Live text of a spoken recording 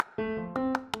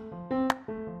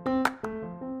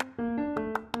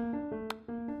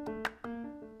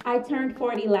I turned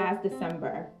 40 last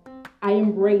December. I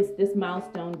embraced this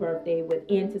milestone birthday with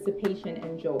anticipation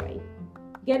and joy.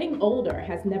 Getting older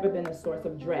has never been a source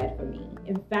of dread for me.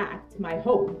 In fact, my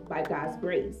hope, by God's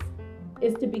grace,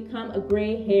 is to become a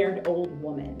gray-haired old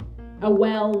woman, a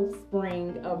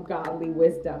wellspring of godly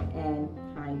wisdom and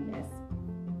kindness.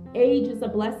 Age is a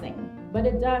blessing, but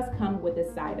it does come with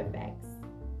its side effects.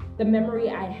 The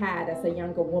memory I had as a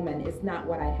younger woman is not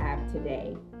what I have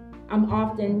today. I'm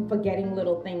often forgetting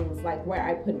little things like where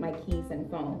I put my keys and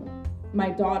phone. My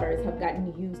daughters have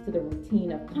gotten used to the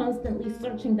routine of constantly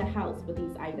searching the house for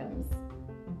these items.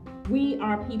 We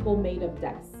are people made of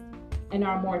dust, and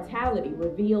our mortality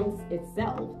reveals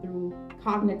itself through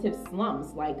cognitive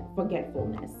slumps like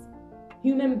forgetfulness.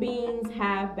 Human beings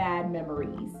have bad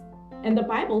memories, and the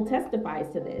Bible testifies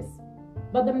to this.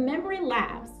 But the memory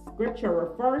lapse Scripture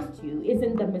refers to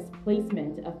isn't the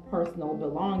misplacement of personal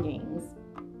belongings,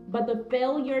 but the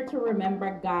failure to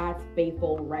remember God's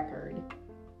faithful record.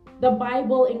 The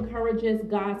Bible encourages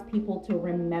God's people to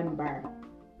remember.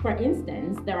 For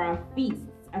instance, there are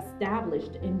feasts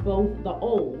established in both the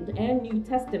Old and New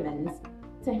Testaments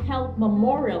to help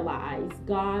memorialize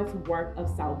God's work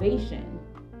of salvation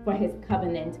for his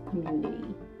covenant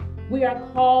community. We are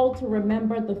called to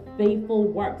remember the faithful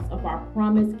works of our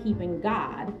promise-keeping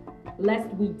God,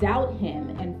 lest we doubt him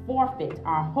and forfeit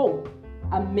our hope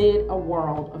amid a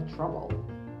world of trouble.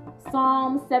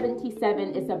 Psalm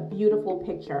 77 is a beautiful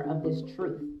picture of this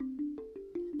truth.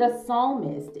 The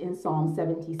psalmist in Psalm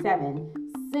 77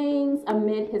 sings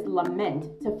amid his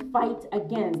lament to fight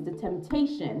against the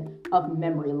temptation of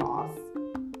memory loss.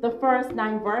 The first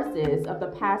 9 verses of the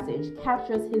passage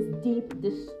captures his deep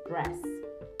distress.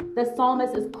 The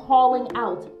psalmist is calling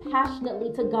out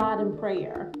passionately to God in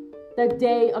prayer. The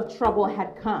day of trouble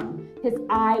had come. His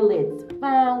eyelids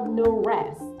found no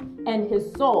rest, and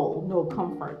his soul no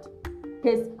comfort.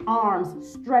 His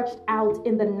arms stretched out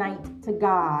in the night to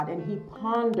God, and he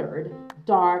pondered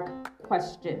dark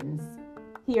questions.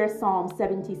 Hear Psalm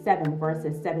 77,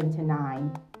 verses 7 to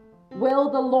 9. Will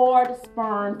the Lord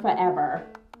spurn forever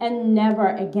and never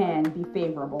again be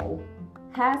favorable?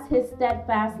 Has his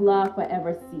steadfast love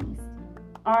forever ceased?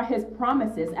 Are his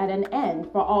promises at an end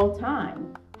for all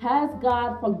time? Has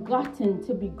God forgotten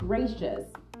to be gracious?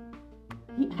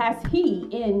 Has he,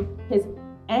 in his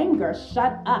anger,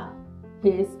 shut up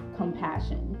his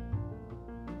compassion?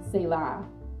 Selah.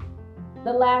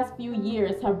 The last few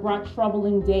years have brought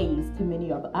troubling days to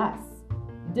many of us.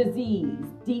 Disease,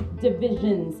 deep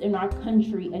divisions in our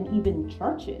country and even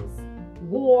churches,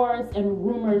 wars and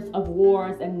rumors of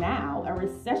wars, and now a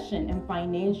recession and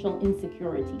financial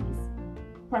insecurities.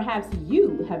 Perhaps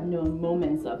you have known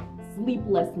moments of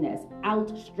sleeplessness,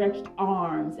 outstretched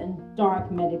arms, and dark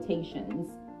meditations.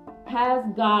 Has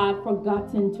God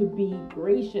forgotten to be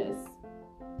gracious?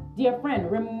 Dear friend,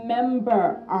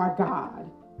 remember our God.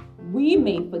 We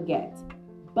may forget,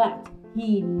 but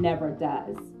he never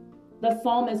does. The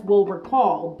psalmist will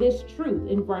recall this truth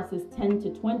in verses 10 to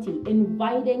 20,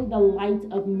 inviting the light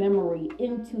of memory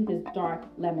into his dark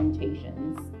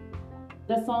lamentations.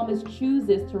 The psalmist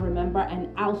chooses to remember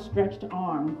an outstretched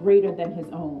arm greater than his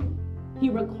own. He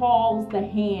recalls the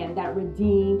hand that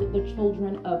redeemed the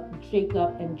children of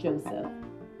Jacob and Joseph.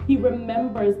 He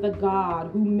remembers the God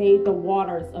who made the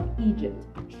waters of Egypt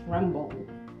tremble.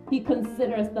 He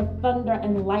considers the thunder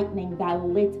and lightning that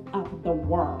lit up the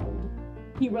world.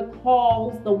 He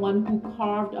recalls the one who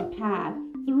carved a path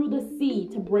through the sea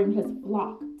to bring his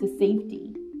flock to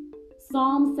safety.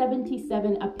 Psalm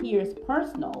 77 appears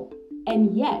personal,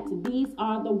 and yet these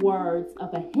are the words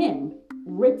of a hymn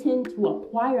written to a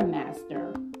choir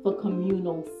master for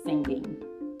communal singing.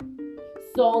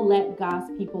 So let God's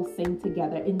people sing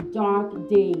together in dark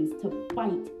days to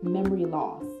fight memory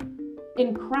loss.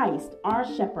 In Christ, our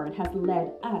shepherd has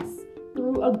led us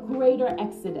through a greater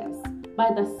exodus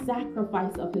by the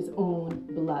sacrifice of his own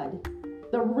blood.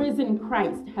 The risen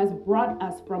Christ has brought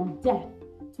us from death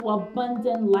to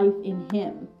abundant life in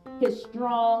him. His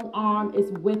strong arm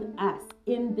is with us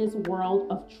in this world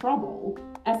of trouble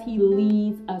as he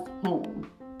leads us home.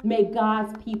 May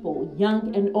God's people,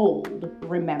 young and old,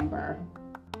 remember.